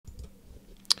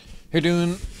You're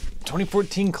doing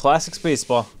 2014 Classics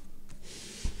Baseball.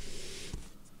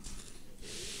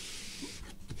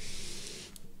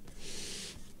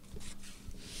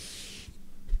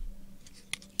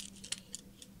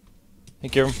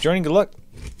 Thank you for joining. Good luck.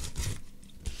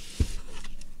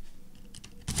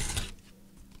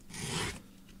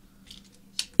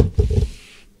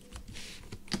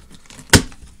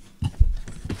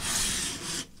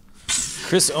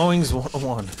 Chris Owings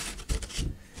 101.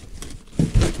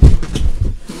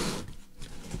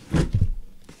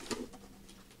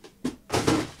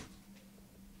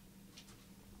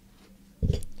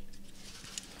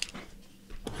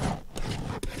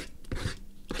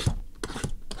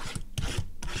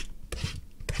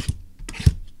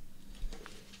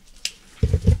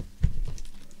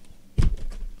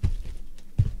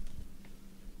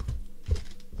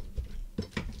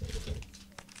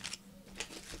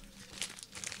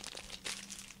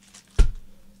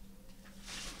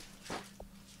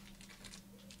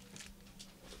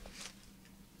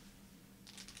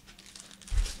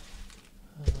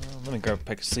 Let me grab a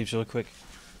pack of sleeves really quick.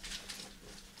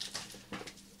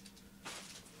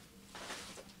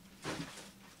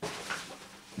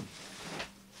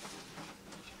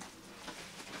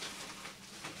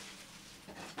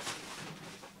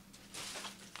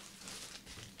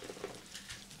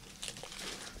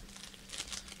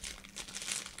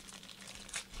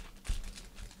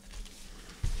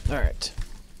 All right.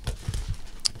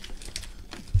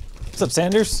 What's up,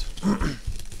 Sanders?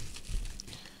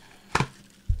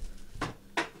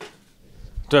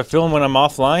 Do I film when I'm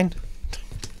offline?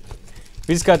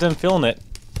 We just got done filming it.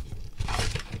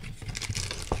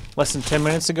 Less than 10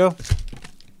 minutes ago.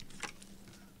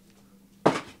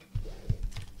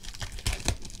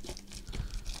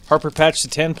 Harper Patch to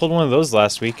 10, pulled one of those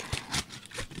last week.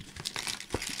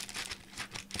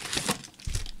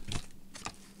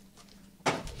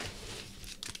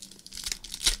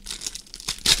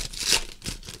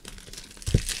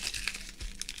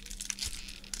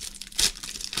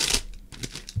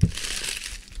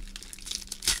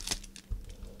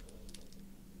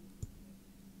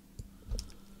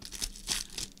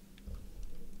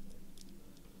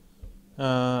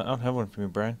 I don't have one for you,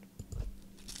 Brian.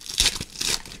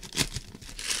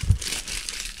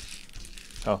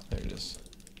 Oh, there it is.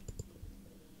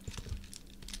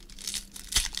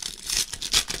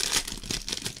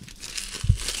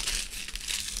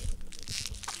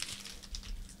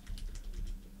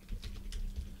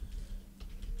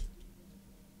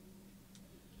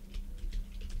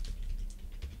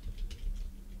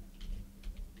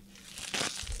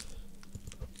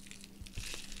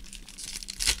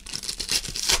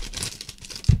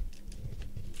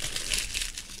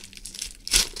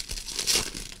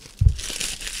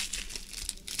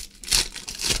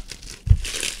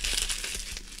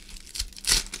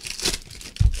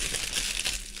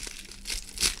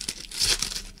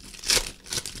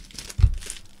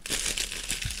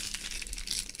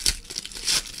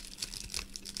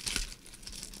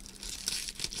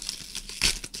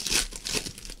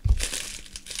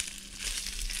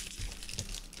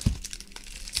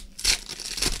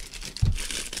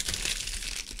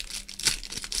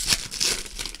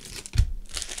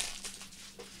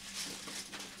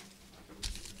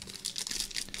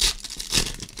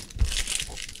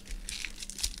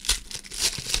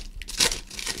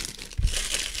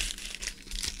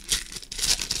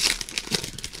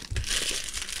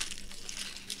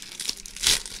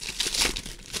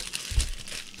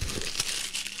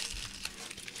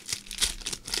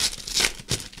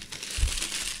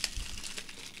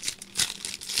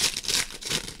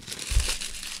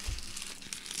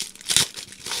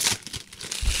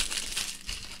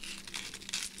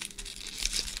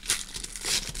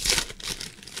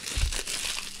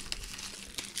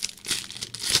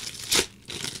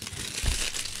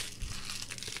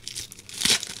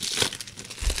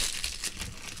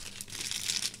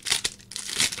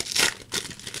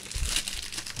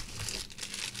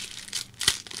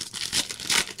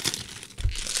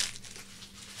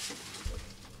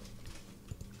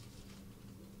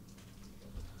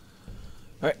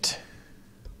 All right.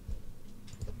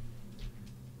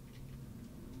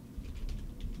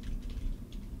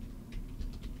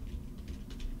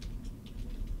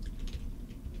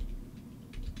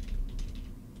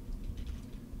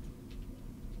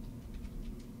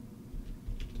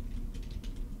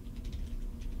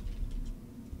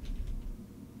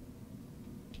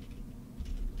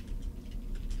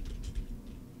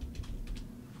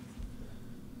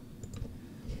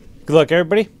 Good luck,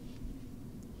 everybody.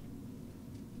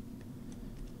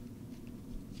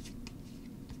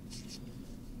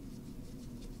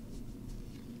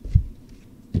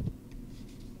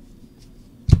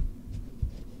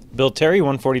 Bill Terry,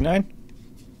 149.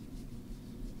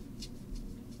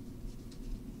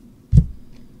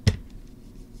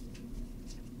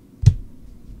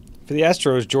 For the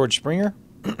Astros, George Springer,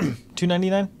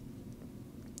 299.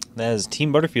 That is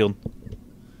Team Butterfield.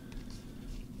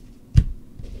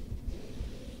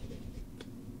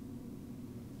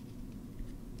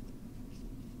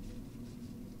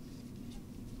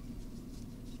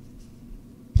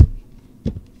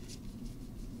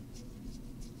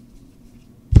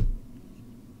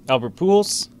 Albert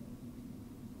Pujols,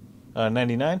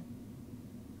 99.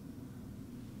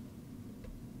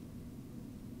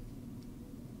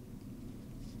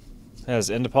 That's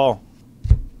Endapal.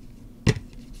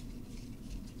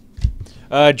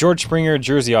 George Springer,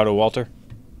 jersey auto, Walter.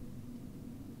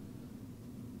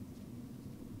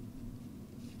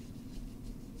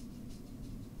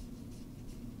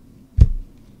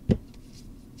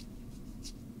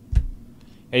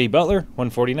 Eddie Butler,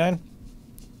 149.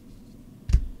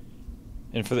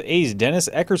 And for the A's, Dennis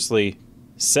Eckersley,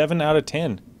 7 out of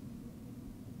 10.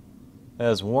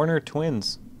 That's Warner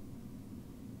Twins.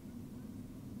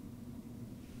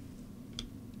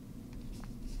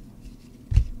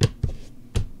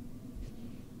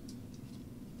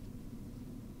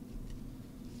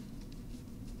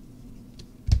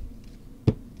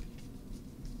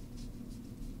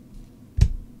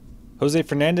 Jose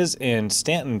Fernandez and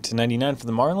Stanton to 99 for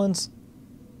the Marlins.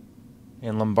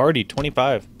 And Lombardi,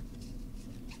 25.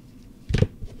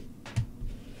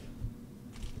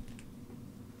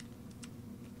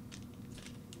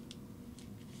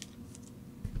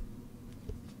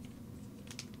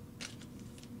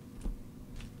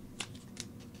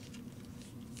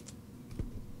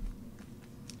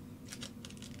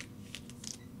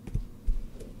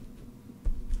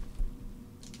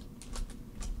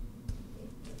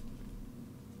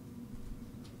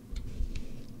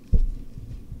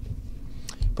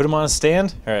 Put him on a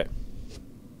stand? All right.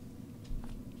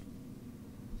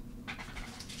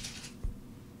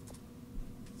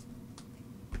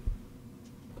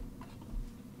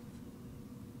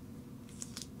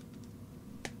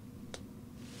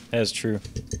 That is true.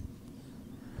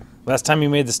 Last time you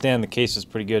made the stand, the case was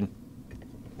pretty good.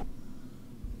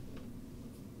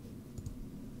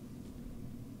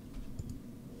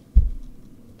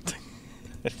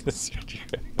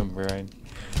 Brian.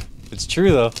 It's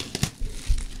true, though.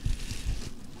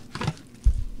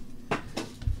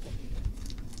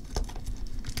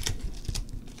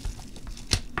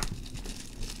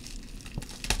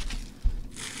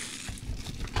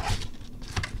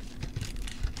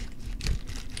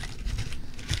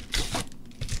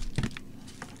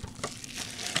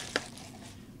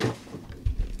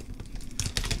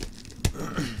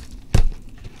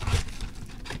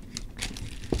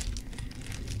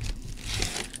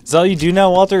 Is that all you do now,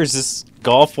 Walter? Is this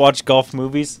golf? Watch golf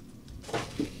movies?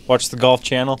 Watch the Golf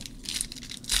Channel?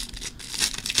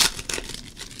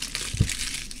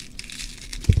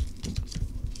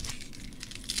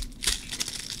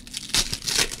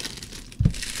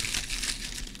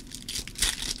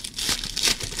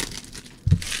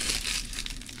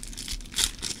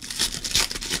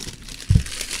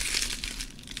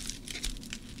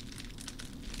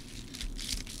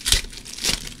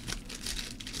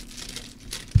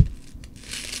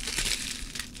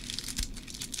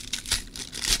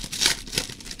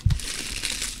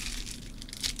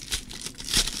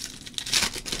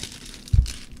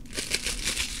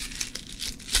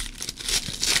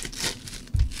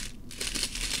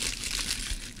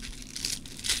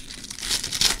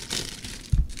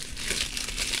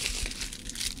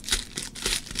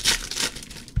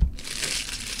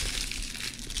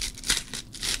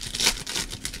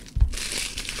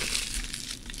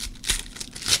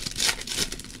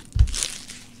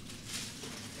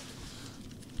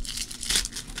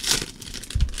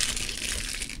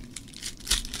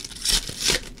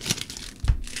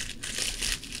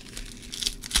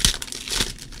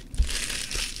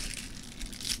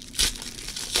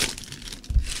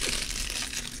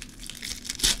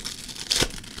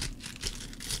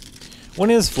 When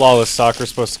is Flawless Soccer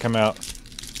supposed to come out?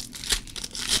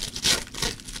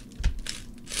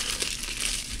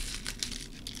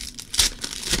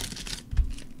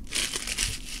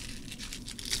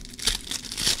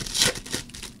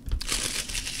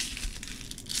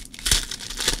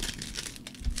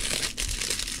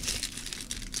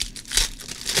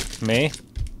 May?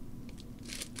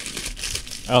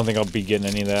 I don't think I'll be getting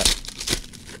any of that.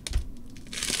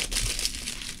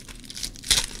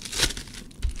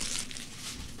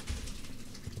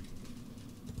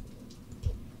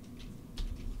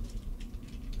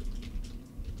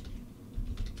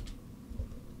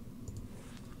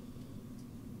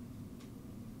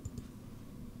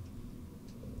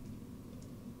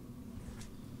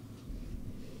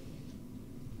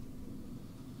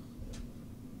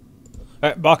 All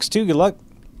right, box 2. Good luck.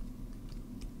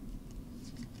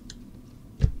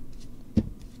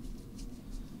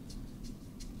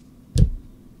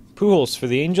 Pujols for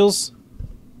the Angels.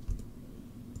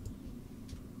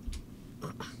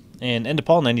 And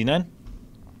Endapal, 99.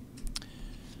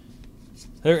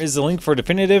 There is the link for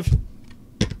definitive.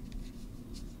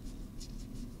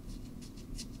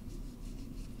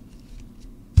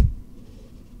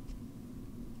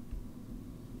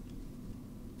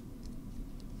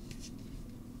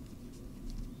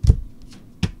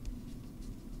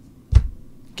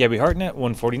 Gabby Hartnett,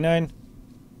 149.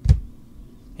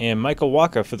 And Michael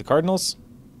Wacha for the Cardinals,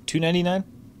 299.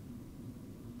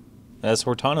 That's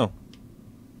Hortano.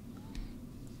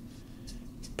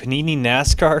 Panini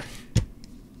NASCAR.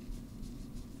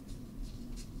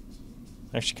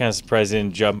 Actually, kind of surprised I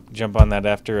didn't jump on that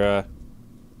after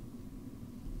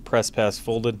press pass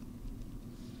folded.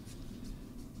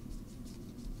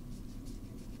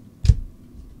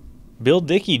 Bill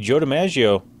Dickey, Joe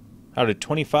DiMaggio, out of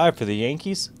 25 for the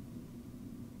Yankees.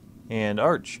 And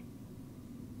Arch.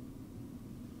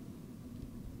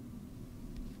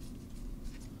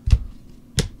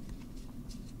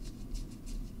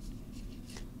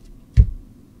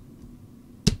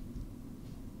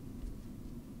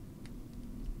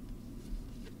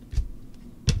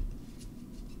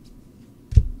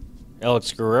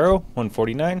 Alex Guerrero,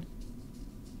 149.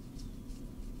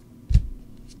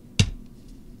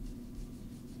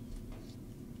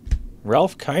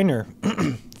 Ralph Kiner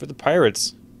for the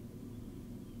Pirates.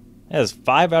 That is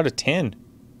 5 out of 10.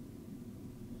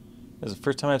 That's the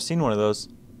first time I've seen one of those.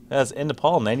 That's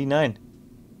Endapal, 99.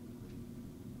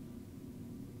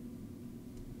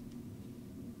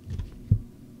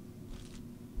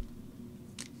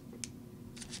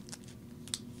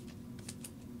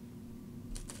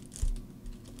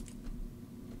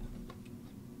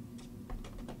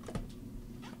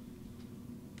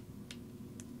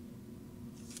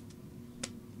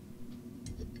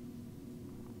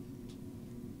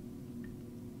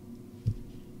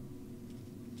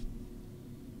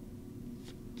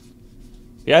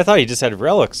 Yeah, I thought he just had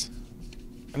relics.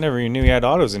 I never even knew he had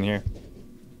autos in here.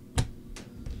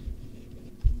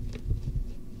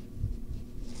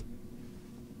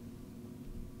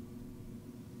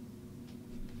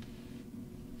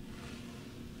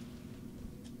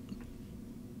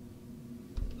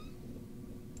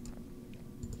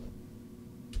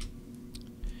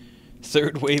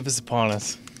 Third wave is upon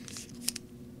us.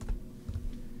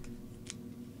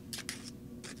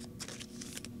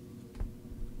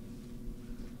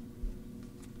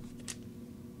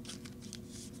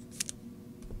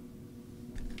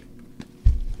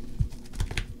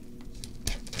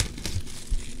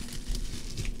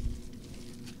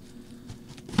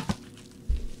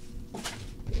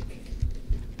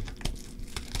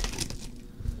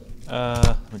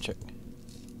 Let me check.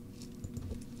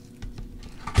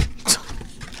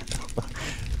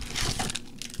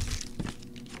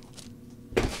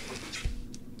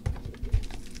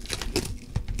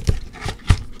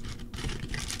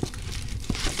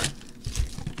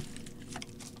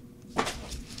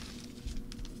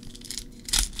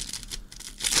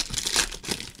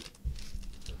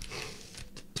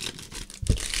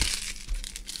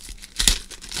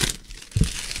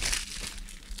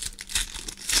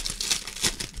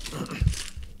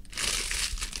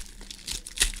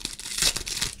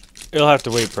 You'll have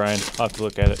to wait, Brian. I'll have to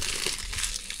look at it.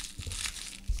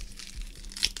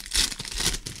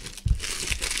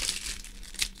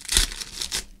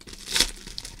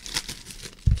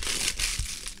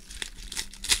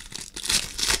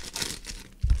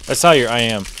 I saw your I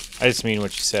am. I just mean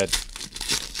what you said.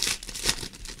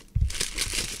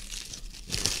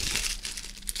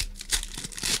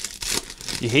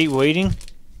 You hate waiting?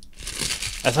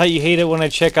 I thought you hate it when I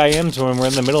check IMs when we're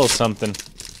in the middle of something.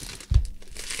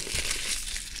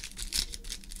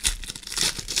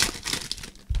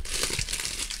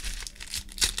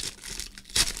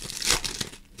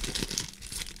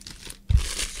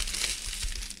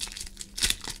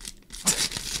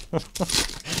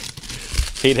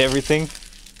 Hate everything.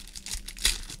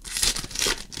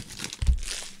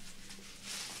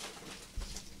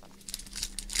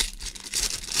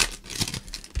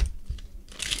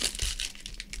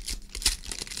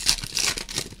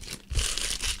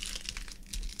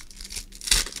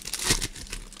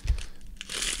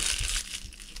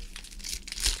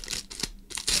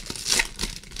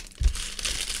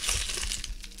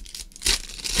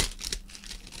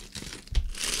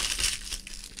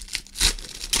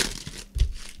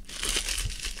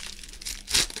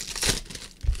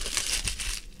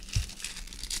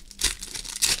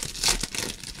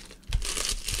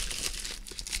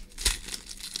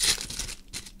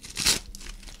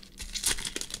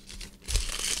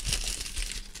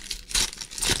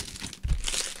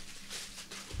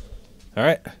 All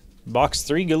right. Box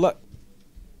 3, good luck.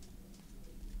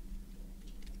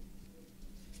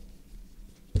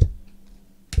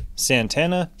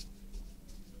 Santana.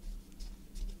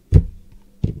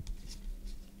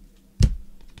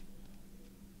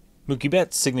 Mookie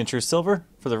Betts, signature silver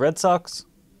for the Red Sox.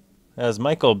 As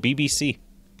Michael, BBC.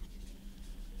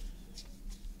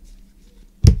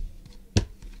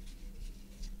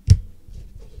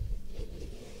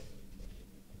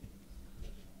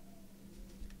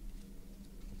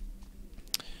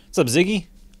 What's up, Ziggy?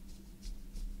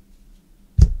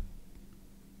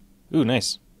 Ooh,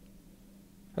 nice.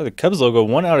 Oh, the Cubs logo,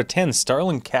 1 out of 10.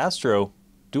 Starlin Castro,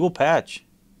 dual patch.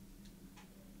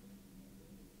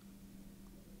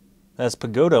 That's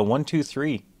Pagoda, 1, 2,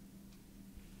 3.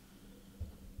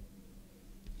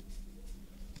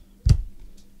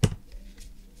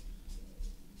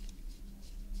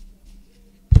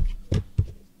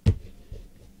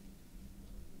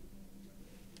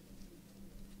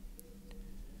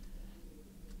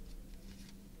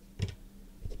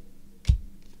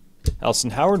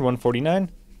 Alston Howard, 149.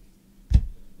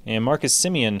 And Marcus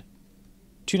Semien,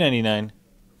 299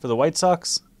 for the White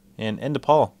Sox. And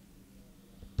DePaul.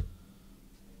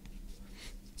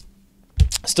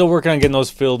 Still working on getting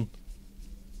those filled.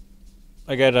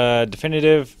 I got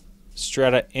Definitive,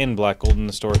 Strata, and Black Gold in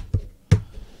the store.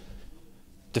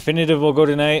 Definitive will go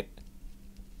tonight.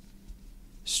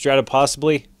 Strata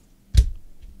possibly.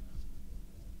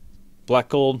 Black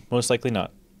Gold, most likely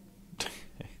not.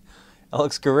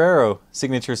 Alex Guerrero,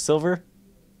 signature silver.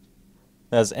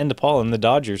 That's DePaul and the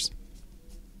Dodgers.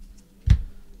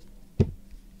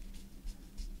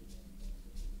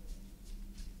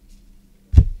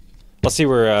 I'll see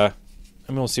where,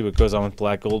 we'll see what goes on with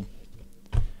Black Gold.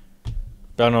 But I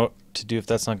don't know what to do if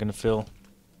that's not going to fill.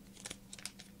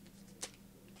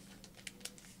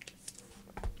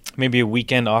 Maybe a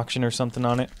weekend auction or something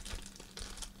on it.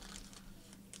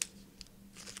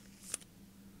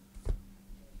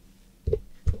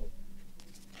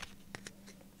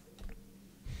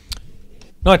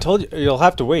 No, I told you, you'll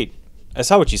have to wait. I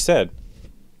saw what you said.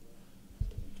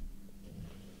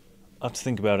 I'll have to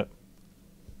think about it.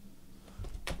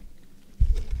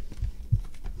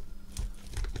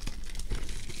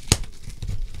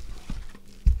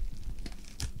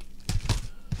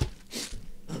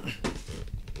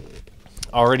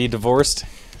 Already divorced?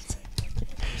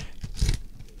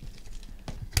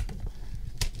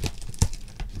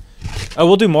 Oh,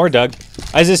 we'll do more, Doug.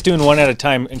 I was just doing one at a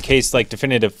time in case, like,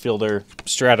 Definitive filled or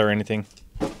Strata or anything.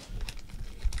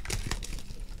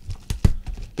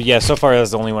 But yeah, so far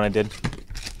that's the only one I did.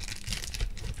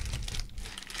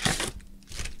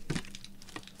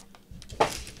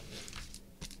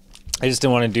 I just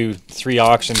didn't want to do 3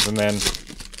 auctions and then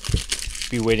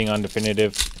be waiting on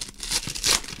Definitive.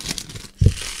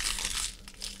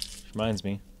 Reminds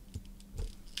me.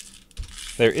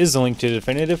 There is a link to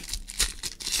Definitive.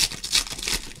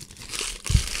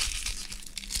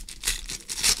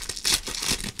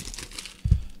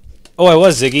 Oh, I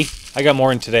was, Ziggy. I got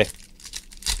more in today.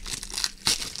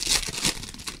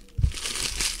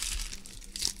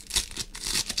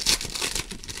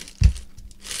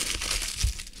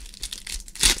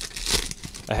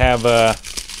 I have a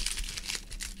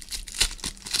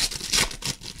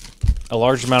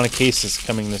large amount of cases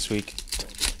coming this week.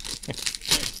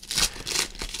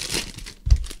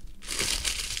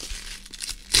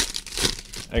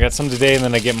 I got some today and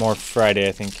then I get more Friday,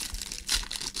 I think.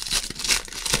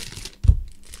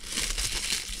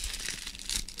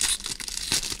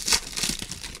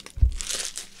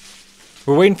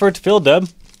 We're waiting for it to fill, Dub.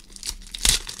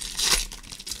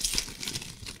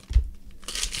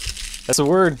 That's a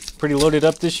word. Pretty loaded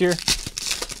up this year.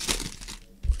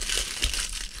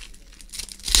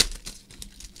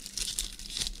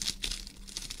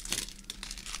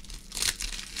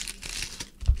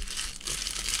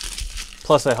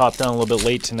 Plus, I hopped on a little bit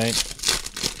late tonight.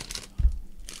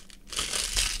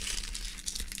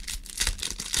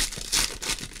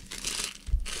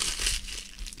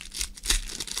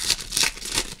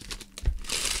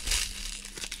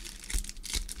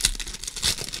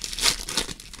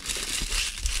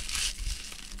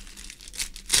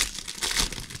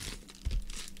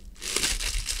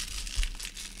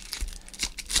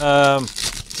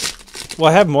 Well,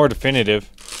 I have more Definitive.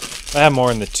 I have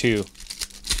more in the 2.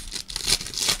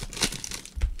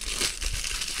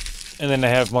 And then I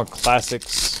have more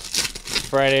Classics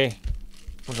Friday.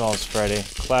 What all is Friday?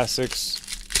 Classics.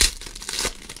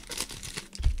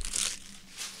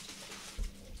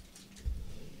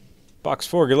 Box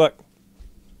 4, good luck.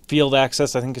 Field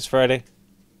Access, I think, is Friday.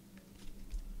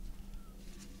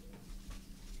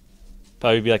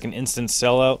 Probably be like an instant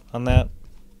sellout on that.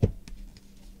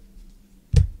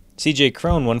 CJ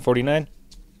Crone, 149.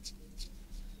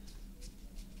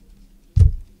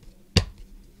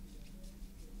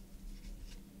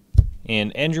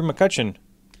 And Andrew McCutchen,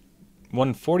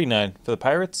 149 for the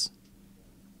Pirates.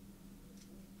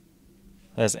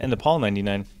 That's End of Paul,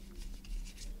 99.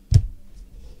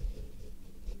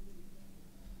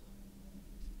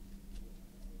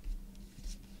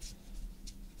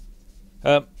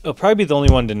 It'll probably be the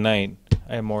only one tonight.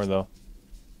 I have more, though.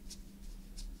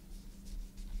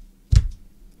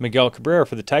 Miguel Cabrera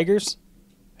for the Tigers,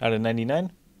 out of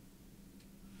 99.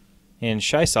 And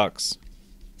Shy Sox.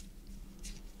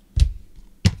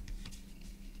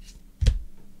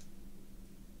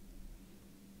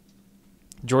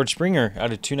 George Springer,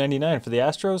 out of 299 for the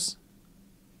Astros.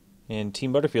 And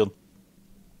Team Butterfield.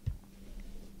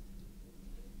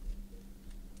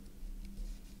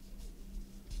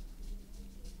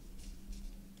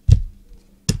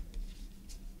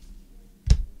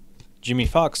 Jimmy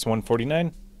Fox,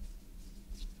 149.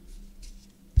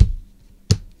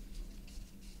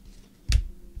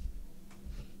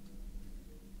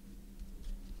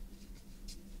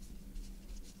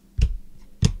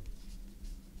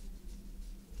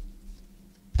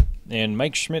 And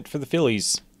Mike Schmidt for the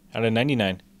Phillies, out of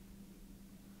 99.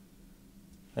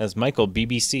 That's Michael,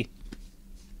 BBC.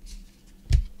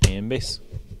 And base.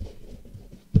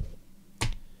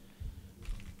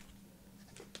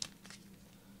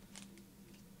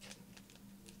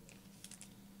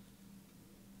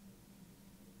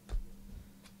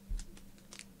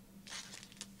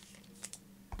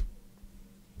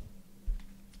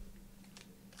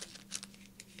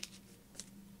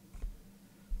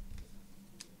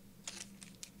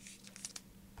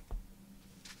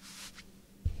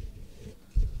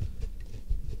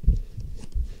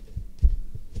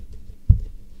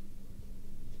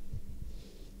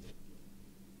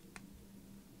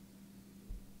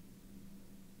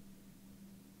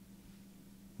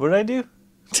 What did I do?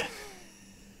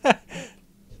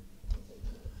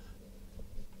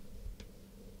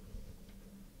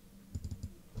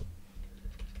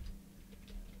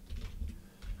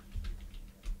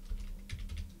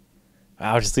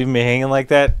 Wow, just leaving me hanging like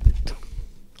that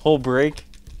whole break.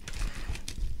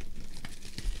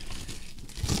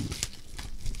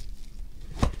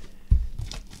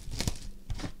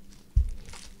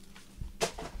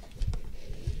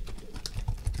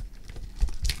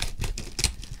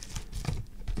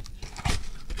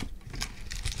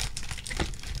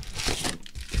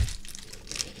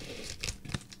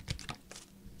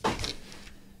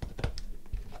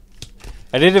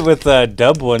 I did it with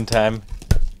Dub one time.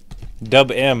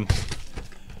 Dub M.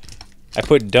 I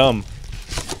put dumb.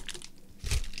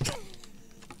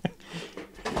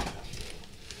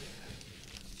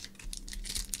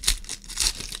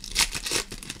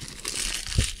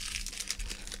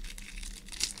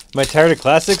 Am I tired of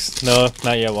classics? No,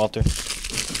 not yet, Walter.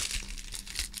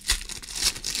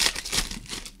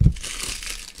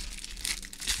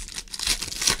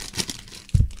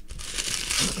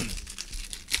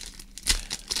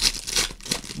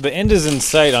 The end is in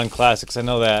sight on classics, I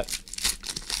know that.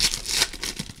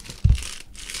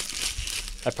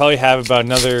 I probably have about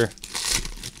another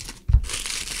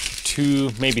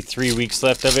 2, maybe 3 weeks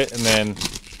left of it, and then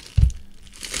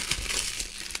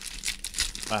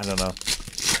I don't know.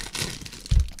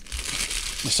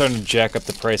 I'm starting to jack up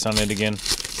the price on it again.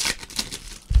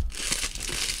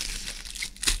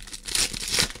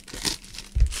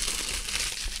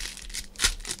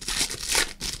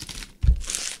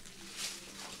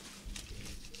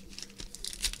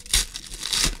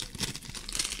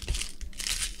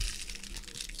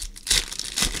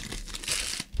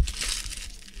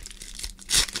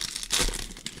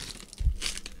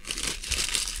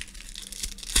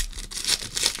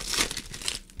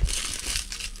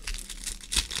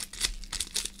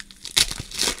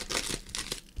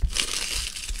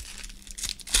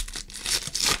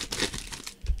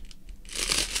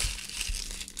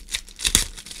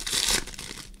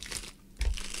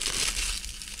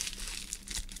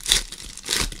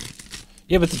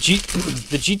 Yeah, but the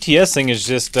GTS thing is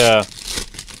just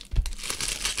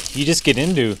you just get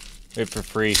into it for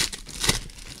free.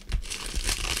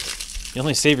 You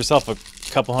only save yourself a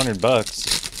couple $100.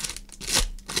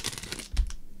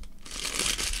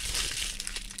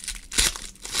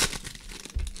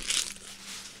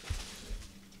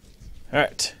 All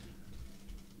right.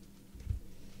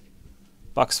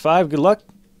 Box 5, good luck.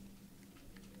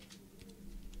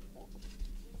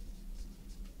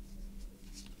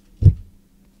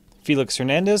 Felix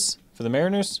Hernandez for the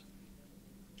Mariners.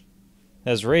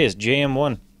 That's Reyes,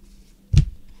 JM1.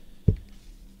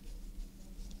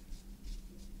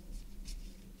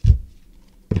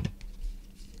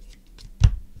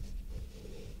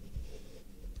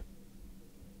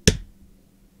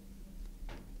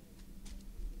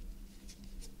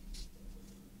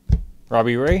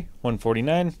 Robbie Ray,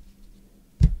 149.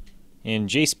 And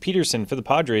Jace Peterson for the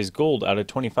Padres, gold out of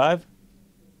 25.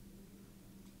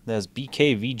 That's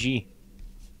BKVG.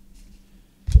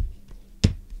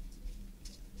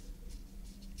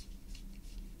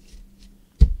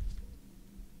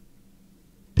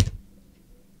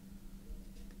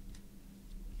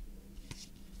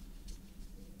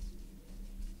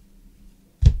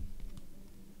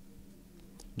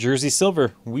 Jersey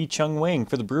Silver, Wei Chung Wang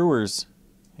for the Brewers.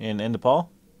 And Endapal.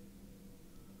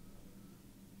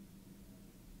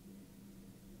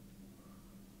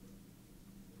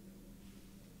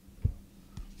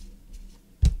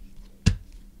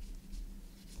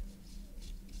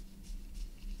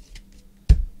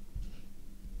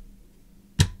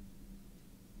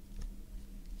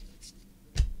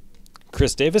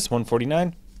 Chris Davis,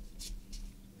 149.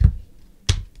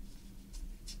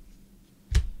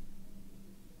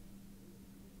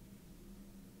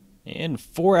 And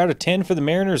 4 out of 10 for the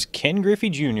Mariners, Ken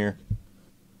Griffey Jr.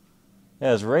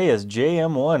 As Reyes,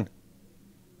 JM1.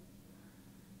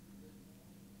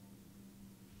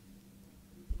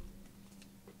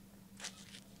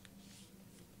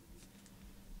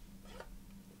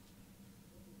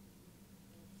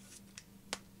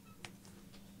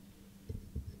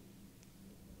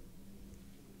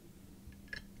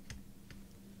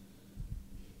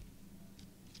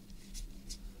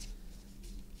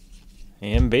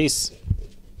 And base.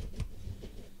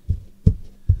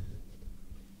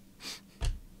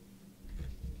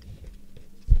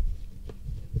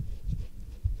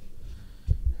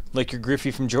 Like your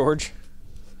Griffey from George.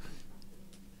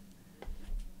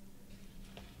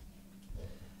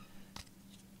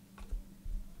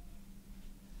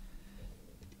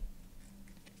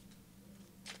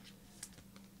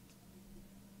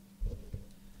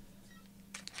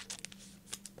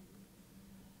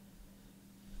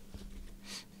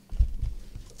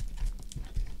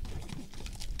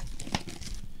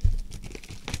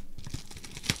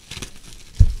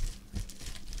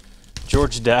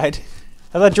 George died?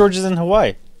 I thought George is in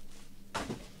Hawaii.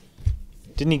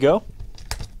 Didn't he go?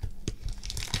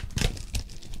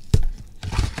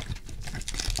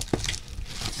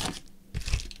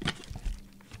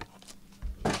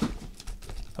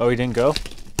 Oh, he didn't go?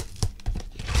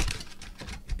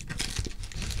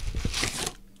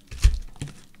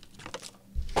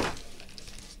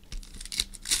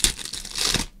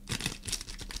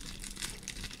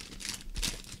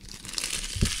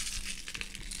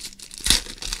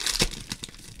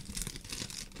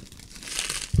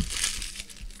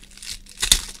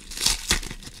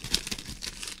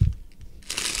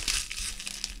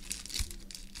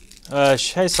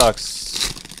 Shy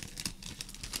Sox.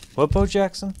 What, Bo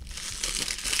Jackson?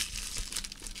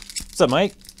 What's up,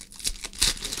 Mike?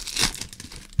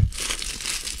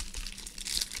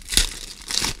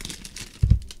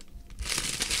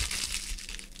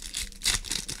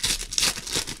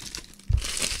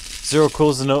 Zero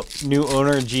Cool's the new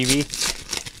owner of GV.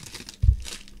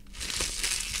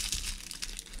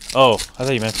 Oh, I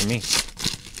thought you meant for me.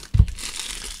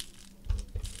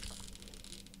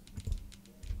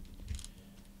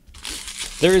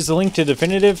 There is a link to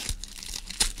Definitive.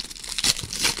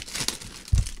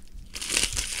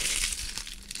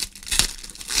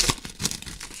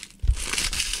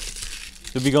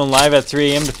 We'll be going live at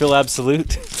 3 a.m. to fill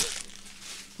Absolute.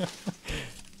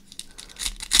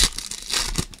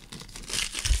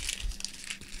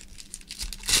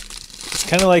 It's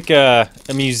kind of like a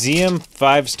museum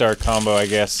 5-star combo, I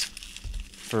guess,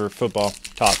 for football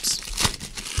tops.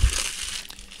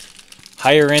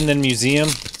 Higher end than museum.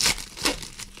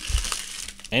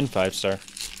 And 5-star.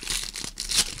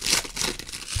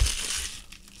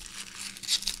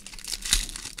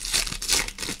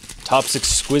 Topps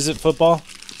exquisite football.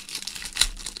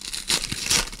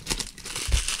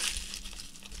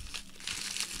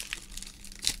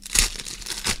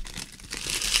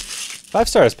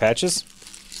 5-star has patches.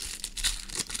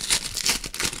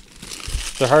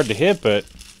 They're hard to hit, but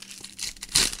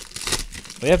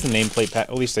they have the nameplate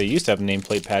at least they used to have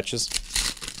nameplate patches.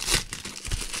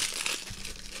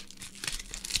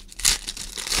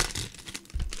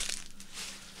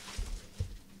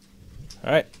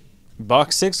 All right,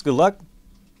 box 6. Good luck.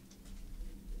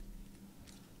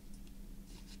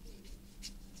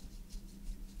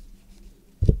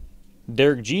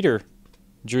 Derek Jeter,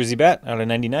 jersey bat out of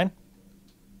 99.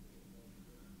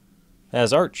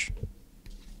 As Arch.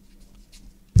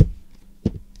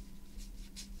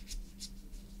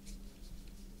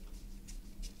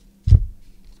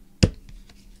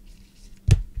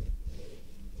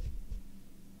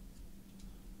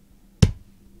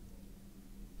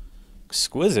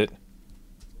 Exquisite?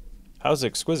 How's it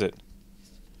exquisite?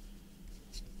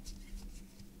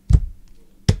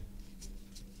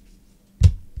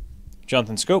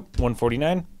 Jonathan Scope,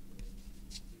 149.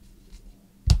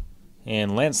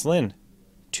 And Lance Lynn,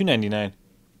 299.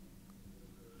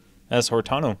 That's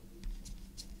Hortano.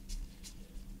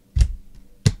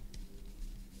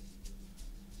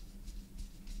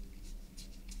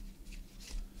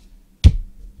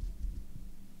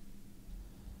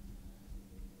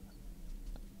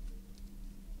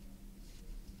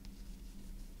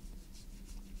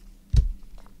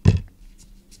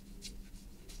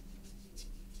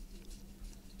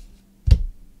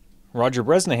 Roger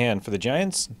Bresnahan for the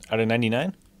Giants, out of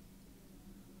 99.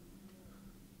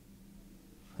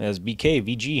 That's BK,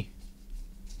 VG.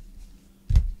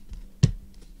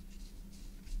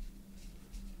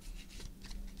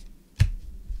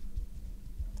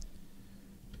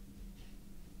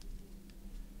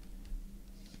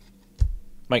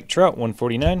 Mike Trout,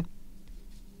 149.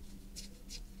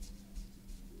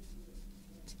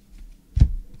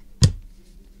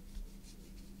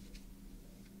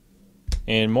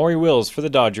 And Maury Wills for the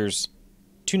Dodgers,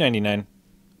 299.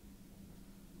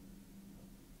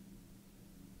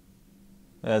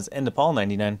 That's Endapal,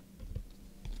 99.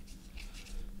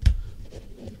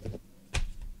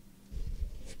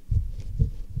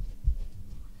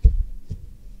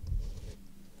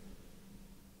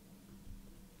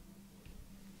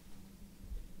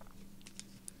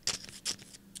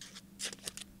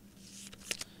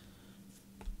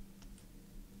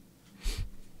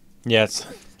 Yeah, it's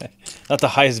not the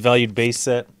highest valued base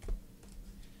set.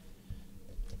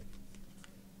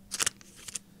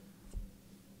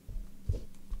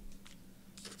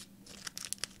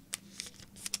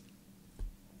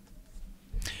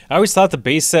 I always thought the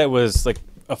base set was like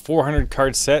a 400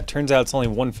 card set. Turns out it's only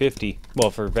 150.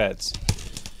 Well, for vets.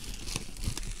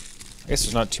 I guess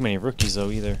there's not too many rookies though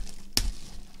either.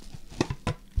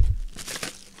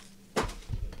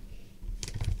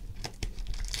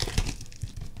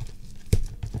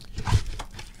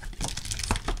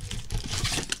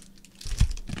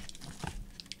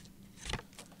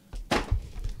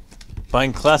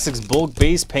 Buying Classics bulk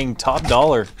base, paying top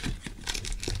dollar.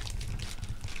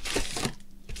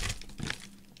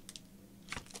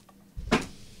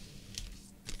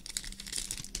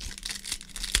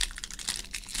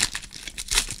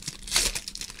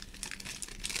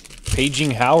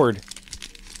 Paging Howard.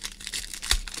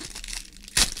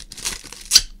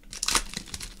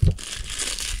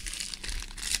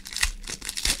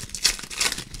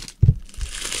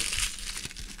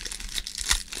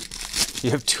 You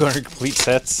have 200 complete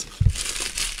sets.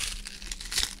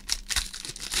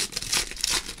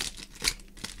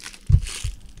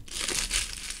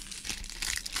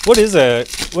 What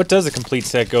does a complete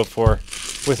set go for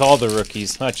with all the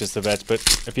rookies? Not just the vets, but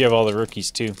if you have all the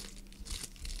rookies too.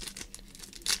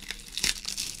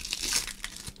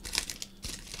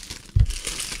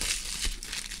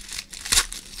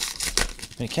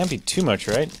 It can't be too much,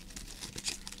 right?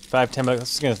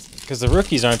 $5-10 because the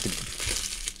rookies aren't the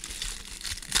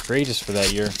greatest for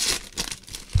that year.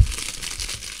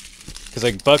 Because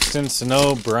like Buxton,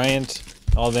 Sano, Bryant,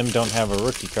 all of them don't have a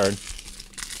rookie card.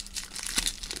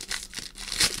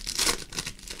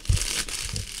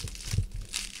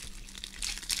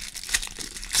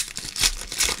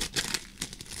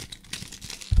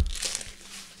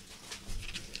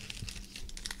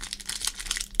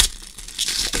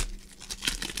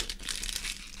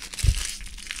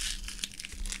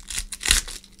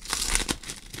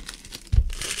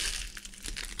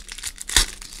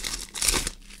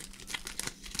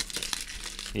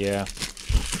 Yeah.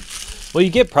 Well, you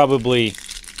get probably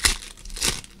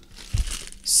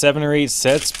 7 or 8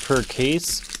 sets per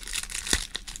case.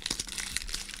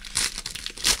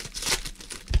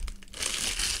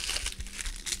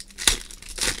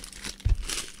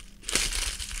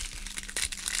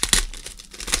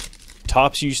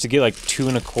 Tops you used to get like 2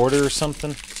 1/4 or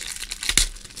something.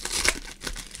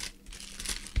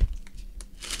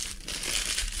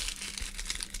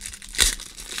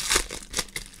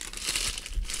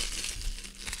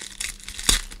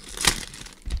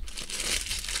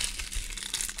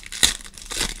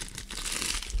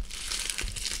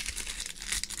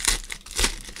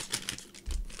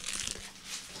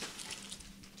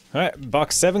 All right,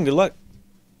 box 7, good luck.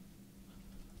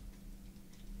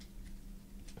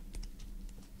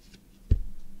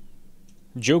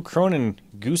 Joe Cronin,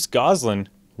 Goose Goslin,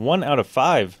 1 out of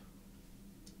 5.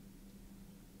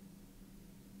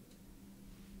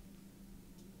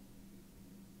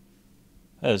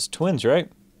 That is Twins, right?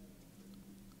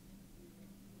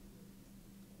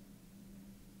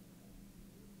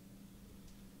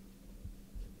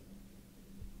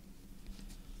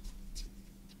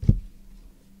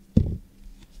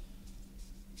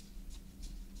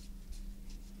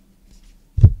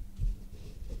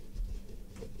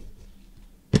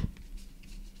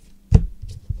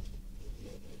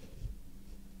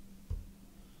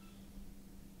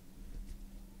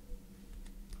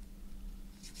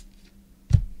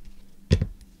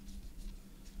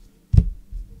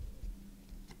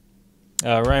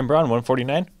 Ryan Braun,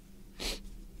 149.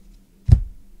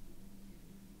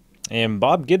 And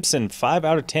Bob Gibson, 5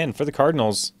 out of 10 for the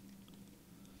Cardinals.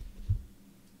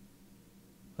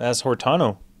 That's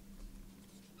Hortano.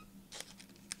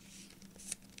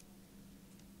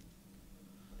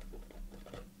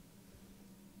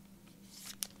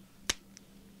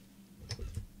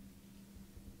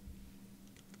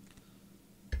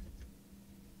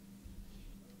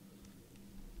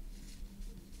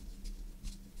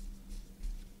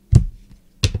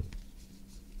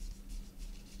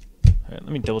 All right,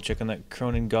 let me double check on that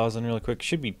Cronin Goslin really quick.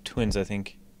 Should be Twins, I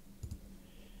think.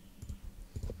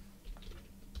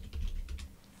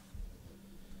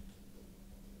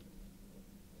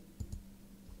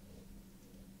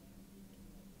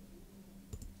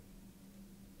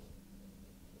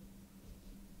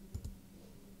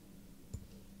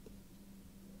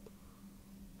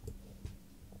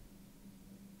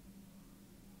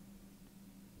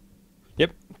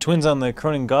 Yep, Twins on the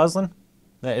Cronin Goslin.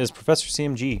 That is Professor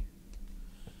CMG.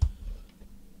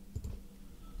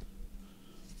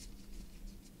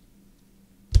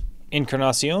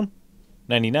 Encarnacion,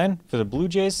 99 for the Blue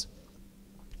Jays.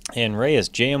 And Reyes,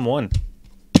 JM1.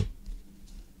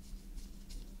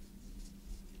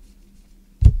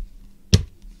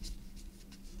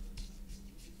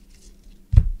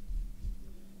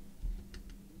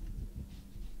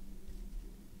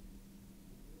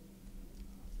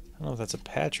 I don't know if that's a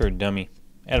patch or a dummy.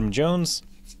 Adam Jones.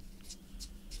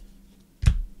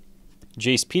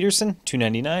 Jace Peterson,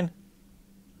 299.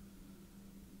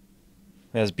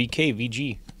 That's BK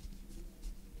VG.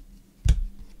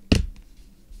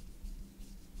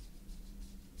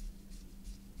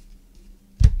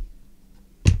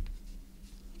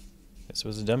 This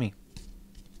was a dummy.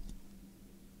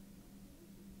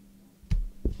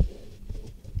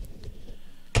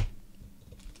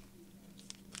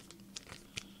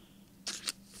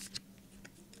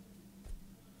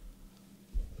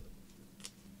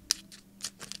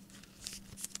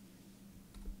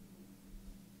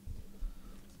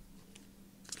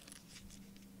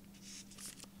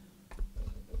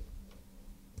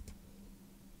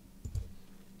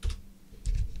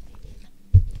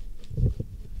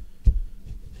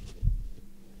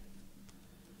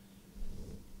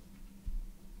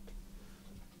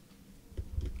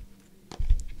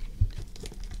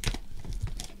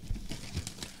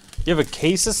 You have a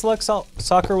case of Select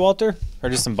Soccer, Walter? Or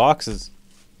just some boxes?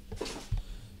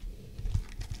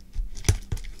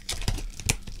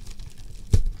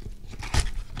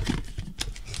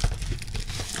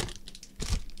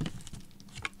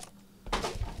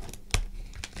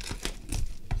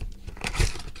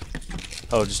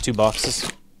 Oh, just 2 boxes.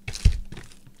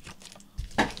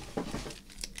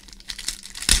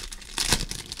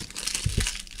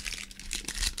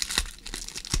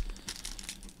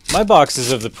 My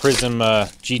boxes of the Prism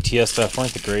GTS stuff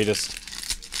weren't the greatest.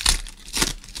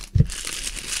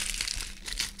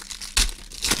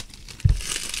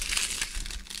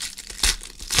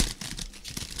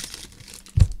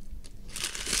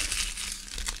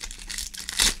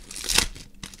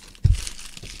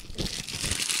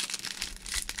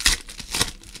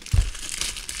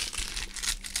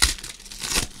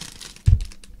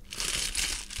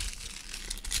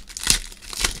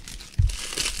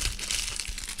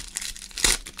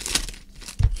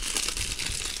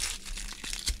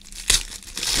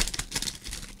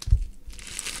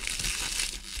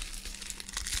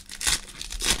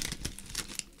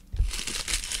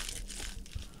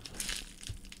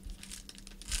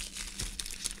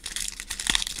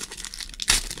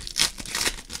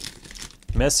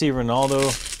 Messi, Ronaldo,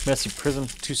 Messi Prism,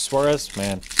 2 Suarez,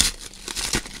 man.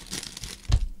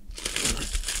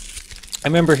 I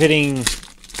remember hitting,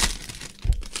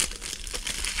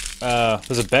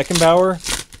 was it Beckenbauer?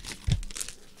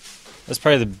 That's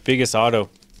probably the biggest auto.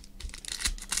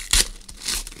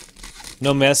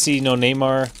 No Messi, no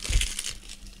Neymar,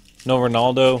 no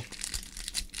Ronaldo,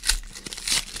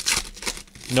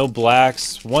 no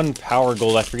blacks, 1 power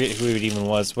gold, I forget who it even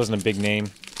was, wasn't a big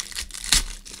name.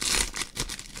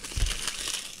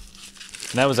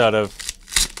 And that was out of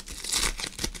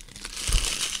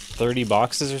 30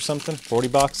 boxes or something, 40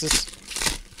 boxes.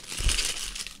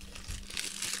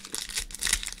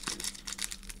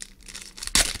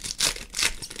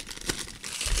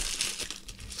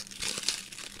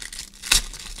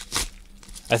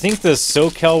 I think the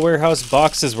SoCal warehouse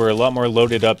boxes were a lot more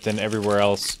loaded up than everywhere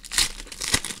else,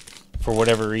 for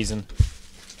whatever reason.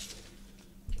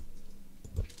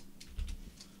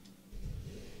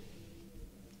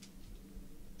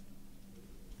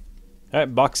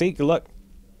 Alright, box 8, good luck.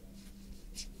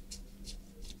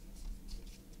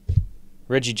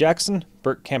 Reggie Jackson,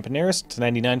 Bert Campaneris to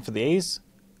 99 for the A's,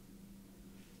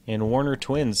 and Warner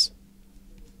Twins.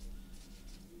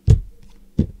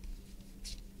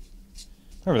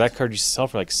 Remember that card used to sell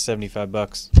for like 75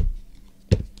 bucks.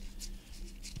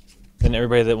 Then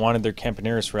everybody that wanted their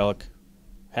Campaneris relic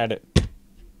had it.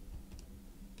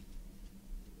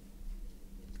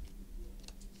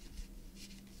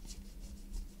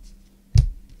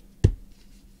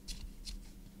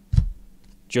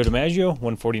 Joe DiMaggio,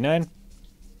 149.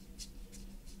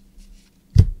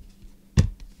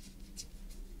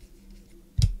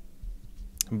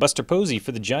 Buster Posey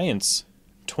for the Giants,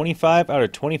 25 out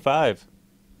of 25.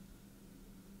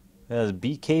 That is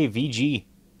BKVG.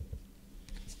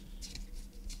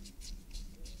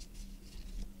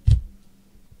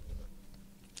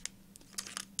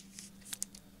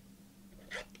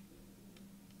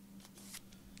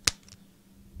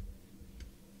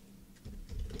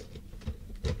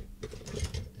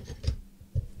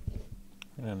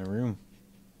 Right on the room.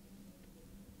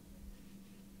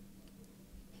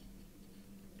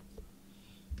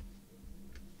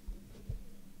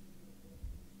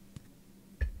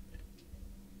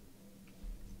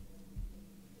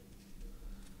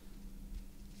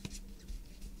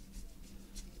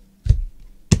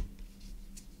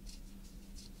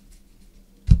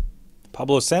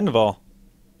 Pablo Sandoval,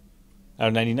 out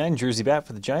of 99, jersey bat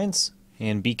for the Giants,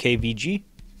 and BKVG.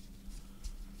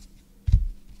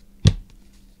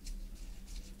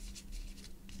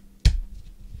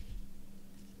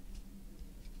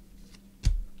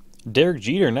 Derek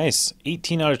Jeter, nice,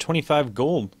 18 out of 25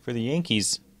 gold for the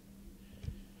Yankees.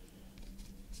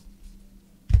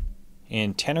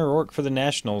 And Tanner Roark for the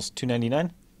Nationals,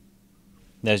 299.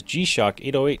 That's G-Shock,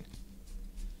 808.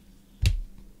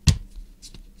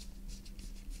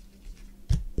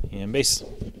 And base.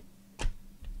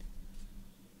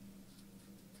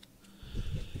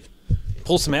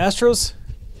 Pull some Astros.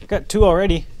 Got two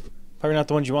already. Probably not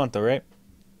the ones you want though, right?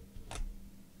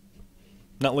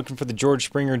 Not looking for the George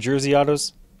Springer jersey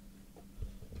autos.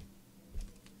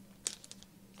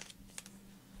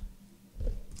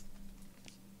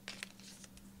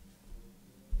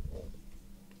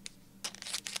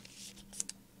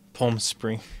 Palm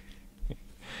Spring.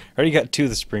 Already got two of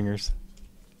the Springers.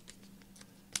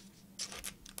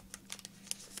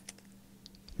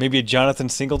 Maybe a Jonathan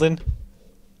Singleton?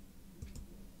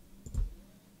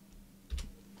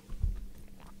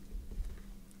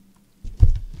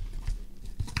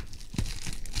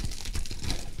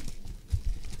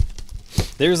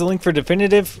 There's a link for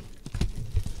definitive.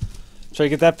 Try to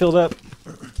get that filled up.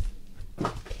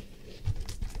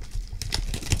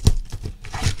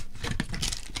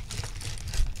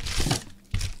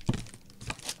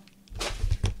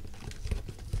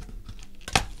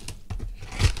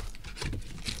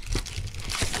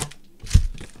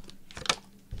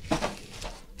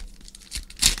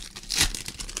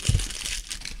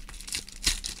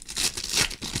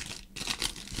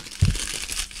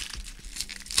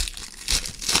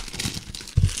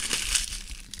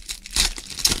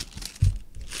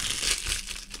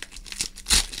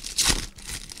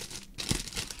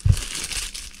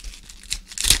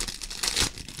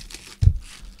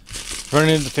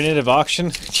 Running a definitive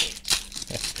auction?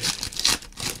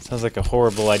 Sounds like a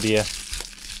horrible idea.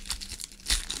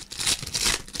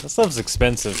 That stuff's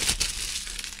expensive.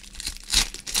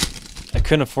 I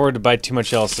couldn't afford to buy too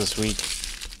much else this week.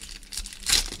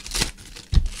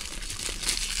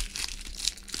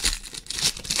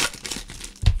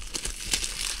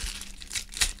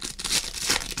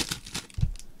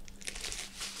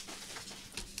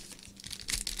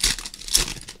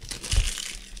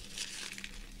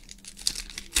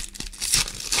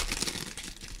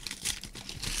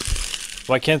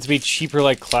 Why can't it be cheaper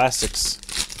like classics?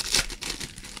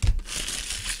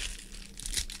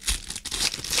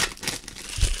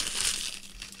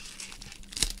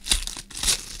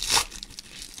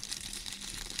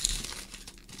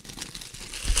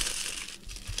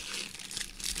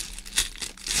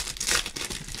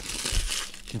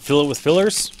 Can fill it with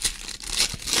fillers.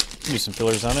 Do some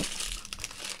fillers on it.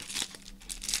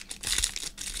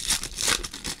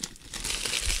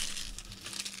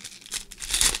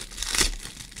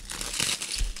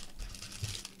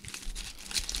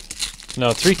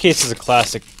 No, 3 cases of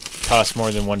classic cost more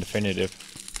than 1 definitive.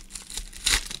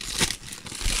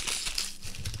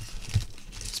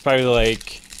 It's probably like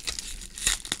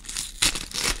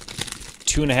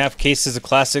 2.5 cases of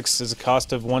classics is the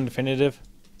cost of 1 definitive.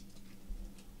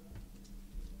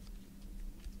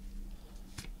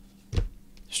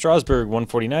 Strasburg,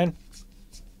 149.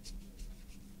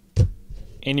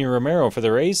 Andy Romero for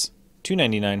the Rays,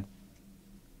 $2.99.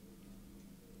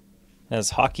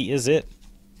 As hockey is it.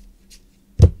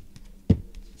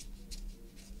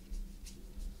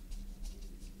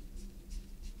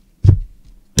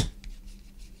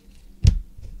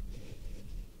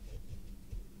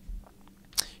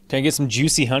 Can I get some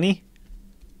juicy honey?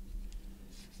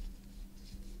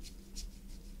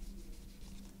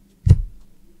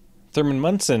 Thurman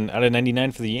Munson out of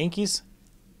 99 for the Yankees.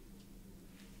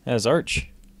 That is Arch.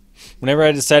 Whenever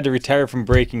I decide to retire from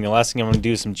breaking, the last thing I'm going to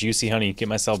do is some juicy honey. Get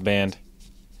myself banned.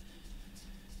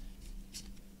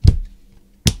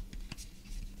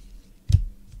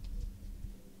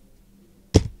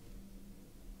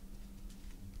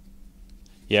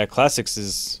 Yeah, Classics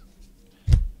is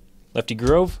Lefty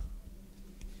Grove.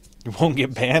 You won't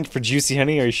get banned for juicy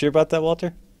honey. Are you sure about that,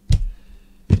 Walter?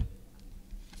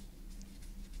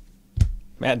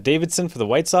 Matt Davidson for the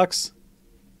White Sox.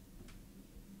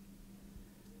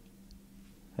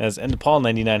 As End of Paul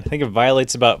 99. I think it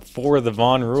violates about 4 of the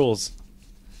Vaughn rules.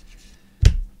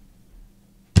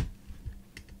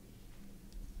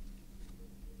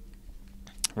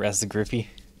 Raz the Griffey.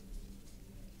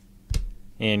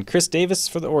 And Chris Davis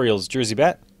for the Orioles, jersey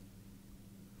bat.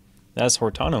 That's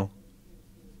Hortano.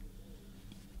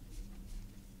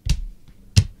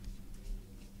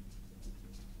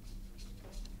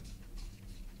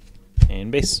 And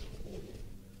base.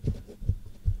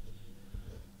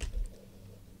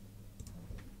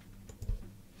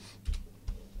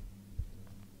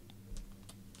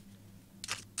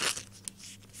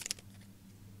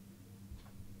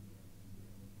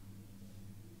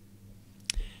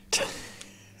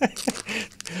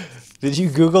 Did you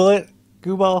Google it,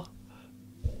 Gooball?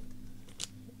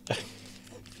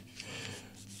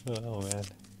 Oh, man.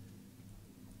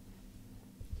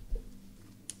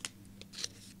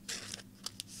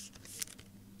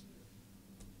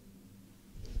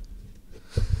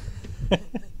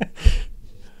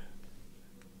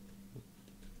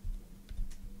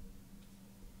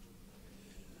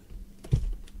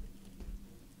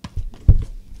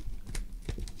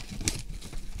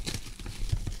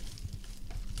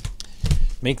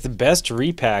 Make the best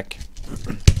repack.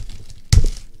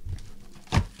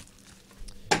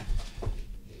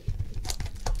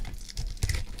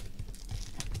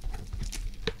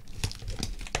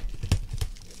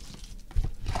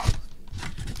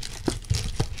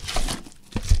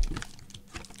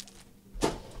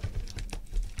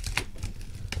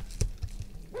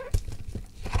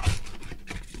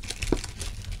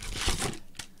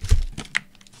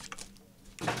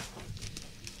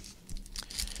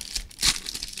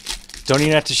 Don't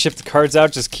even have to ship the cards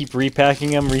out, just keep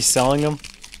repacking them, reselling them.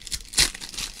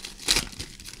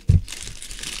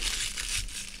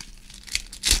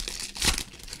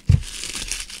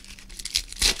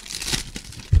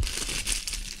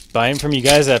 Buy them from you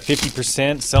guys at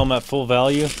 50%, sell them at full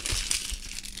value.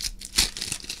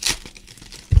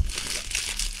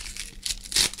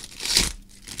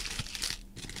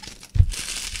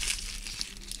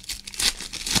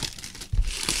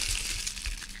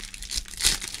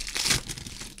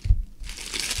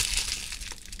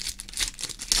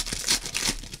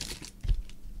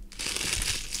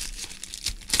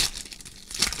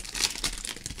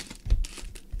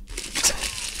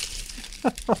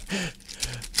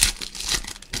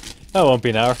 Oh, it won't be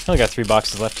an hour. I only got 3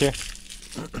 boxes left here.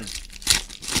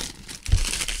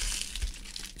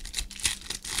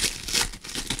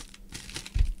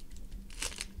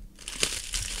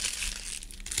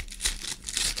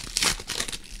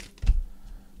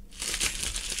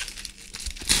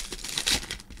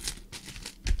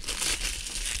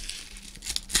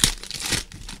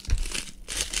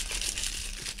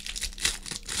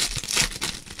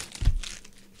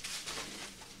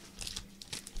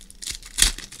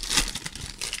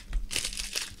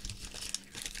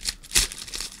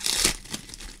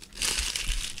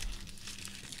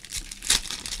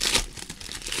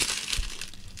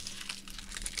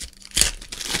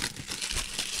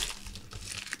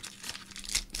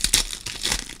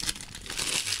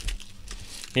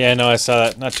 Yeah, no, I saw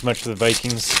that. Not too much for the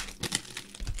Vikings.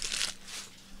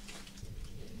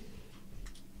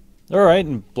 Alright,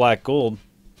 and black gold.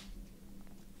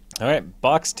 Alright,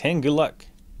 box 10, good luck.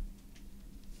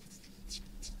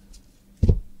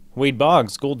 Wade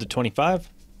Boggs, gold to 25.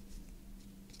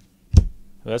 Oh,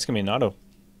 that's going to be an auto.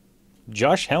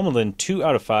 Josh Hamilton, 2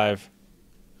 out of 5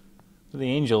 for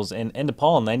the Angels. And End of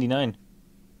Paul, 99.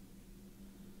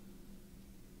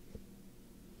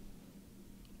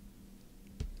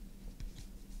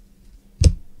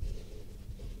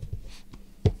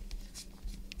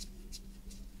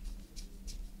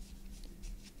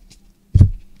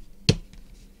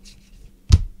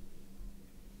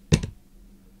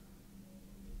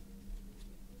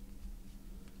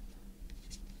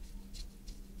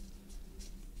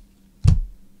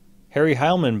 Harry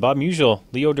Heilman, Bob Musial,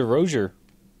 Leo DeRozier,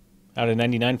 out of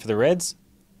 99 for the Reds.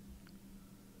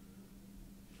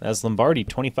 That's Lombardi,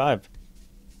 25.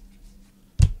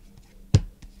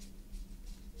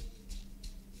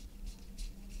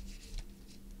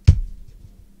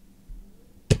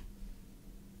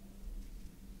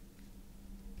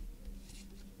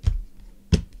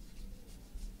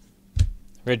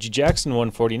 Reggie Jackson,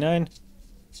 149.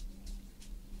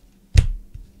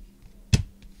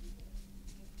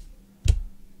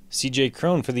 CJ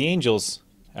Cron for the Angels,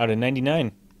 out of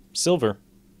 99. Silver.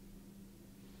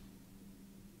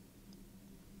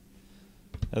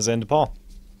 That's end to Paul.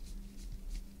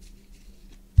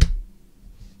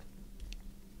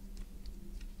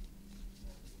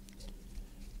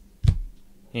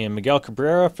 And Miguel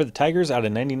Cabrera for the Tigers, out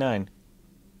of 99.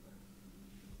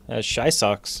 That's Shy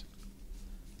Sox.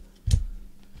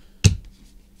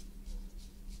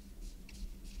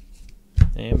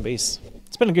 And base.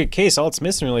 It's been a good case. All it's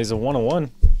missing really is a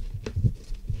 101.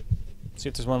 See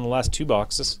if there's one in the last 2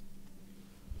 boxes.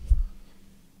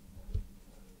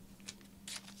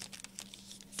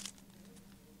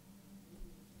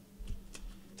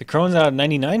 The Crone's out of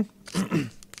 99.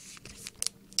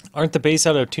 Aren't the base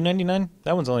out of 299?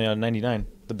 That one's only out of 99.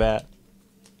 The bat.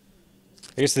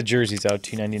 I guess the jersey's out of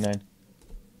 299.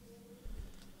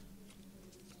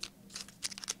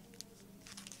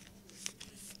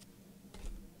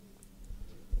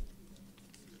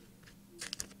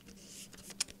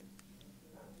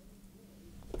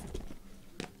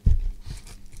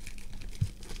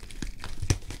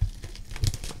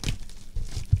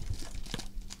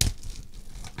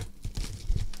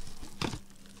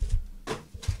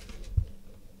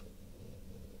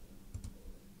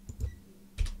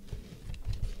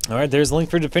 All right, there's the link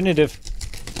for definitive.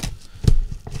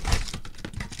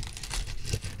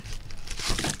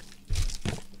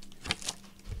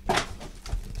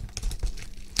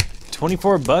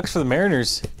 $24 for the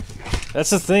Mariners.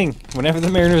 That's the thing. Whenever the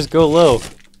Mariners go low,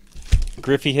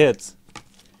 Griffey hits.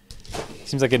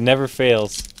 Seems like it never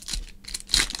fails.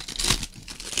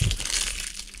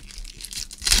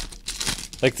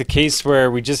 Like the case where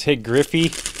we just hit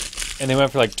Griffey and they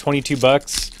went for like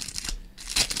 $22.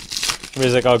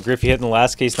 Everybody's like, oh, Griffey hit in the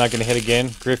last case, not going to hit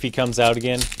again. Griffey comes out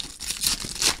again.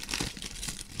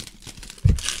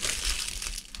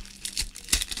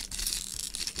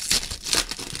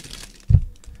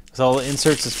 So all the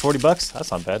inserts is $40.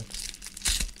 That's not bad.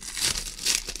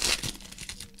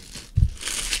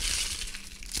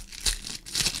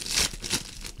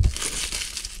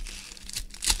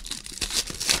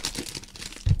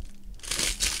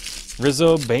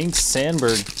 Rizzo, Banks,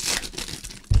 Sandberg.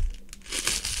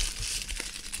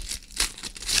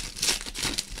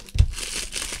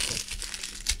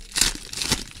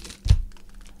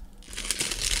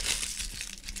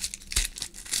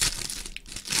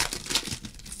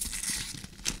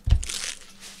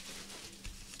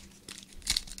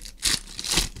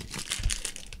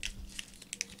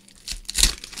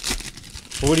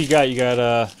 What do you got? You got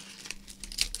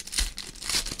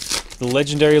the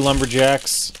Legendary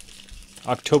Lumberjacks,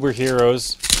 October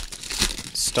Heroes,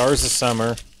 Stars of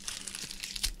Summer,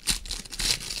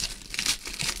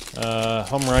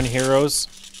 Home Run Heroes,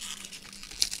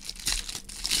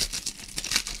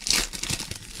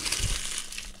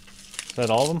 is that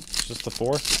all of them? Just the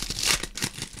 4?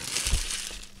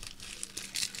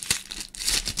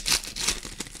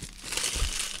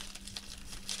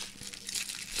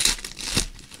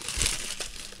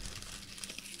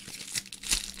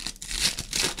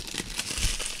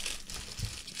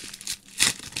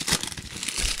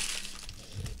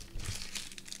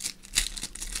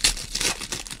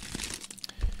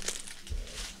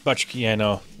 Much, yeah, I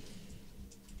know.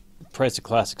 Price of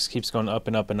classics keeps going up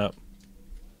and up and up.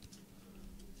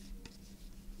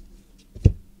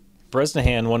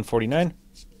 Bresnahan, 149.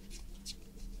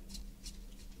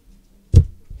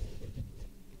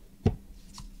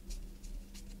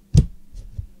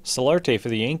 Solarte for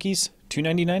the Yankees,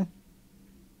 299.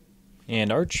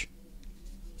 And Arch.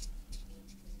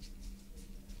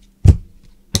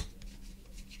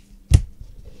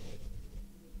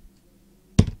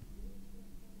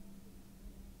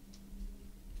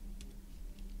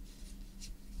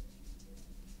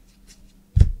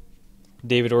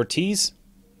 David Ortiz,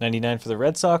 99 for the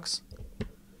Red Sox.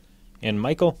 And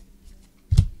Michael.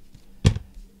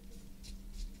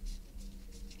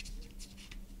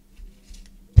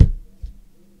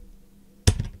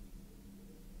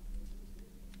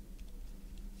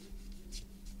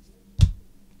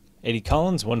 Eddie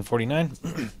Collins,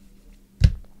 149.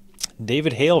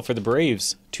 David Hale for the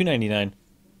Braves, 299.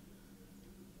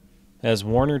 As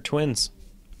Warner Twins.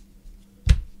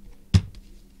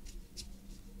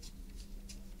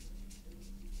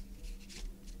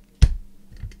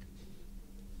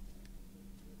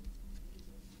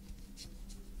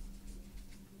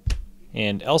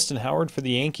 And Elston Howard for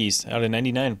the Yankees, out of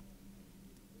 99.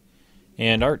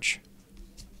 And Arch.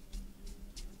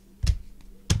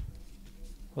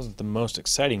 Wasn't the most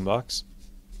exciting box.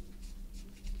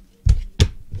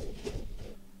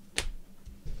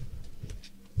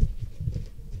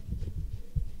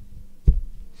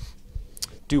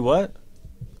 Do what?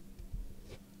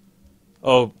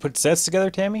 Oh, put sets together,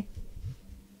 Tammy?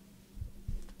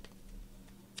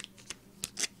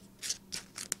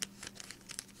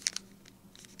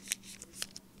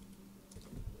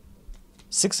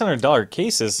 $600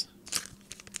 cases?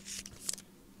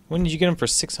 When did you get them for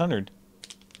 $600?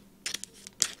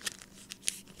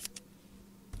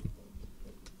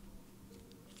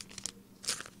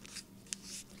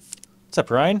 What's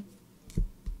up, Ryan?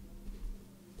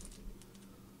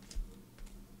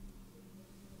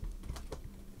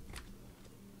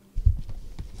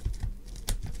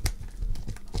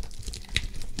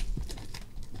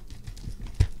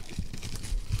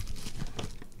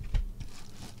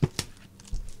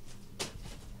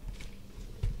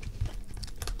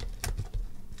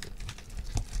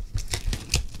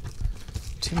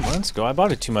 Ago. I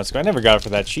bought it 2 months ago. I never got it for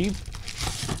that cheap.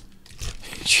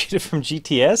 Cheated from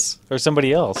GTS or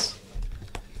somebody else?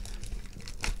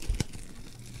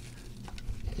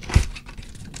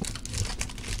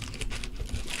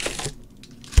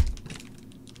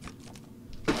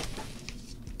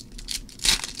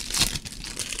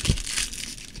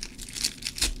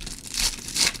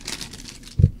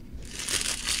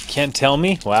 Can't tell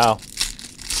me? Wow.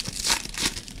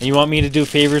 And you want me to do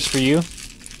favors for you?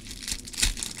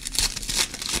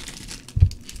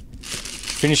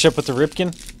 Finish up with the Ripken.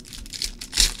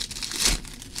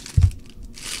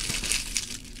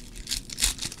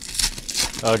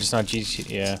 Oh, just not GT.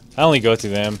 Yeah, I only go through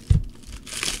them.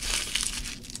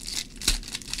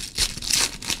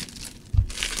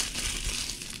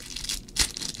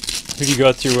 Who do you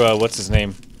go through? What's his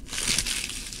name?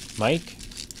 Mike?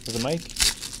 Was it Mike?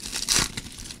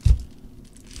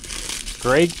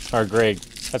 Greg? Or Greg.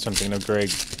 That's what I'm thinking of,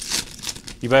 Greg.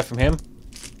 You buy from him?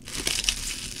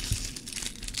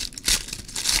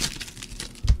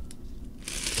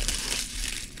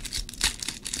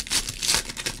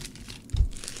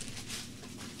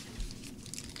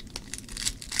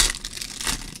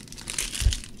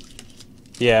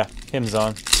 Yeah, him's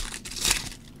on.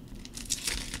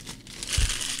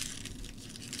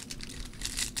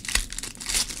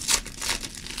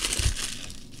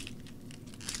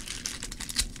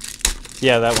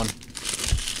 Yeah, that one.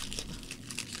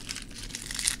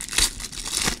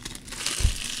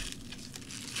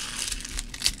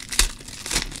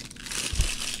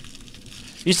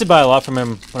 Used to buy a lot from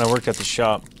him when I worked at the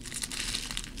shop.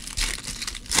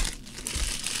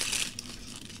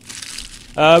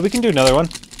 We can do another one.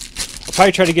 I'll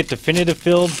probably try to get Definitive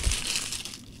filled.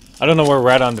 I don't know where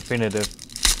we're at on Definitive.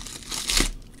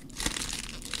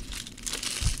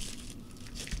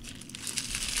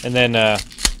 And then,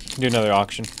 do another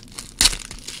auction.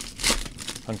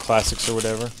 On Classics or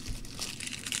whatever.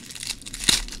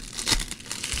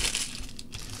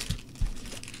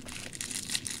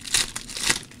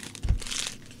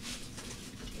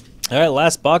 Alright,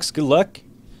 last box. Good luck.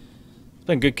 It's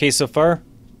been a good case so far.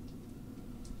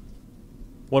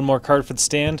 One more card for the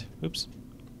stand. Oops.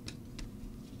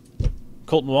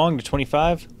 Colton Wong to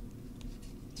 25.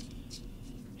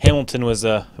 Hamilton was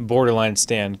a borderline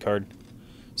stand card.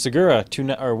 Segura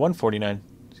 149.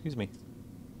 Excuse me.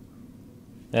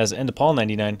 That's Endapal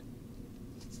 99.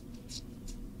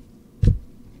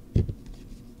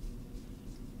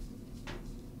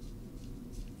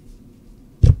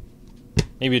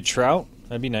 Maybe a Trout.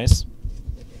 That'd be nice.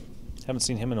 Haven't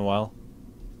seen him in a while.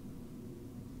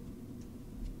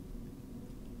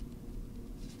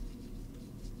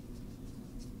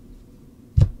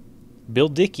 Bill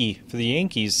Dickey for the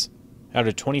Yankees out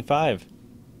of 25.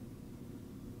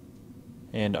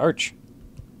 And Arch.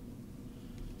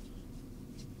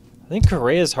 I think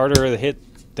Correa's harder to hit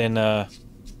than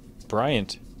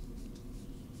Bryant.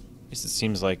 At least it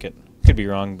seems like it. Could be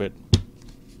wrong, but...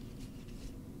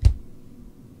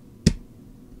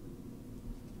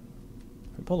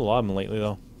 I pulled a lot of them lately,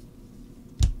 though.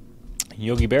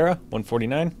 Yogi Berra,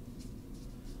 149.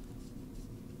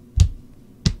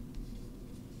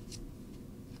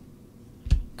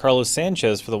 Carlos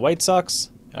Sanchez for the White Sox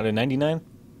out of 99.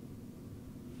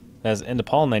 That's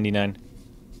Endapal 99.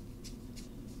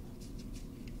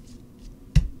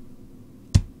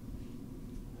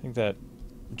 I think that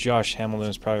Josh Hamilton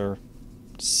is probably our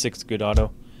 6th good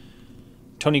auto.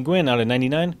 Tony Gwynn out of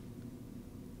 99.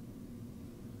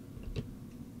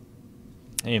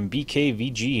 And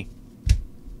BKVG.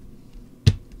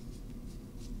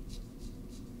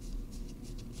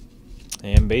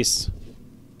 And base.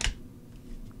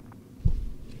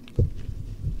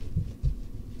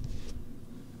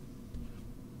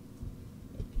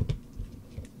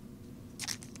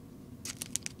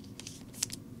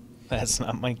 That's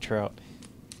not Mike Trout.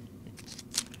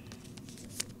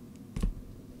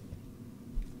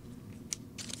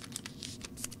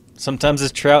 Sometimes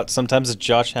it's Trout, sometimes it's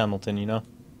Josh Hamilton, you know?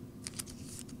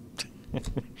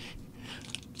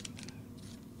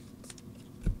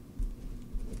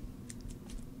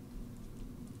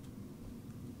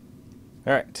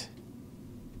 All right.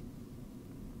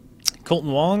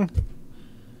 Colton Wong.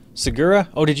 Segura.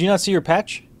 Oh, did you not see your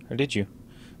patch? Or did you?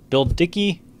 Bill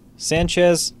Dickey.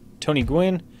 Sanchez. Tony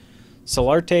Gwynn.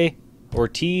 Solarte.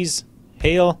 Ortiz.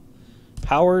 Hale.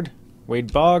 Howard.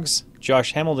 Wade Boggs.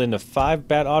 Josh Hamilton to 5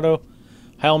 bat auto.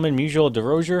 Heilman, Musial,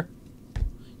 DeRozier.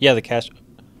 Yeah, the cash.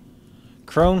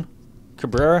 Crone.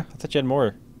 Cabrera. I thought you had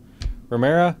more.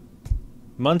 Romero.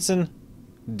 Munson.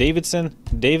 Davidson.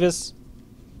 Davis.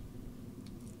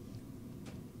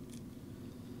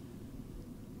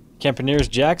 Campaneers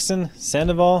Jackson.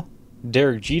 Sandoval.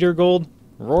 Derek Jeter Gold.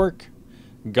 Rourke.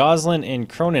 Goslin and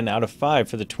Cronin out of 5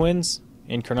 for the Twins.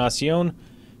 Encarnacion.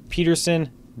 Peterson.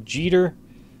 Jeter.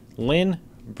 Lynn.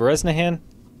 Bresnahan.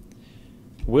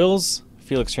 Wills.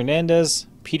 Felix Hernandez.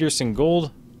 Peterson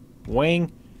Gold.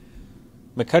 Wang.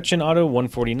 McCutcheon Auto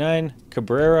 149.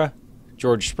 Cabrera.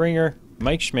 George Springer.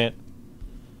 Mike Schmidt.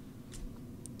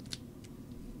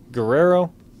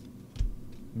 Guerrero.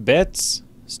 Betts.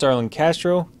 Starlin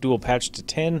Castro. Dual patch to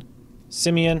 10.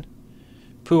 Simeon.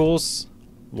 Pujols.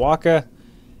 Waka.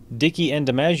 Dickey and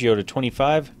DiMaggio to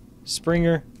 25.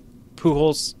 Springer.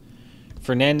 Pujols.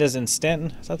 Fernandez and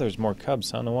Stanton. I thought there was more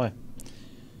Cubs. I don't know why.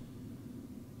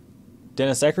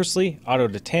 Dennis Eckersley, auto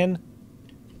to 10.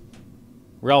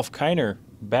 Ralph Kiner,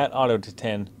 bat auto to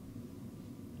 10.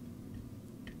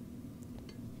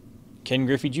 Ken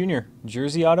Griffey Jr.,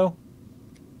 jersey auto.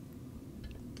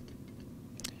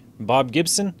 Bob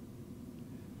Gibson,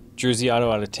 jersey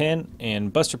auto out of 10.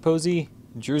 And Buster Posey,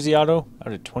 jersey auto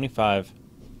out of 25.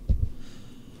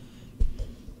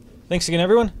 Thanks again,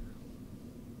 everyone.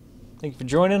 Thank you for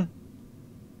joining.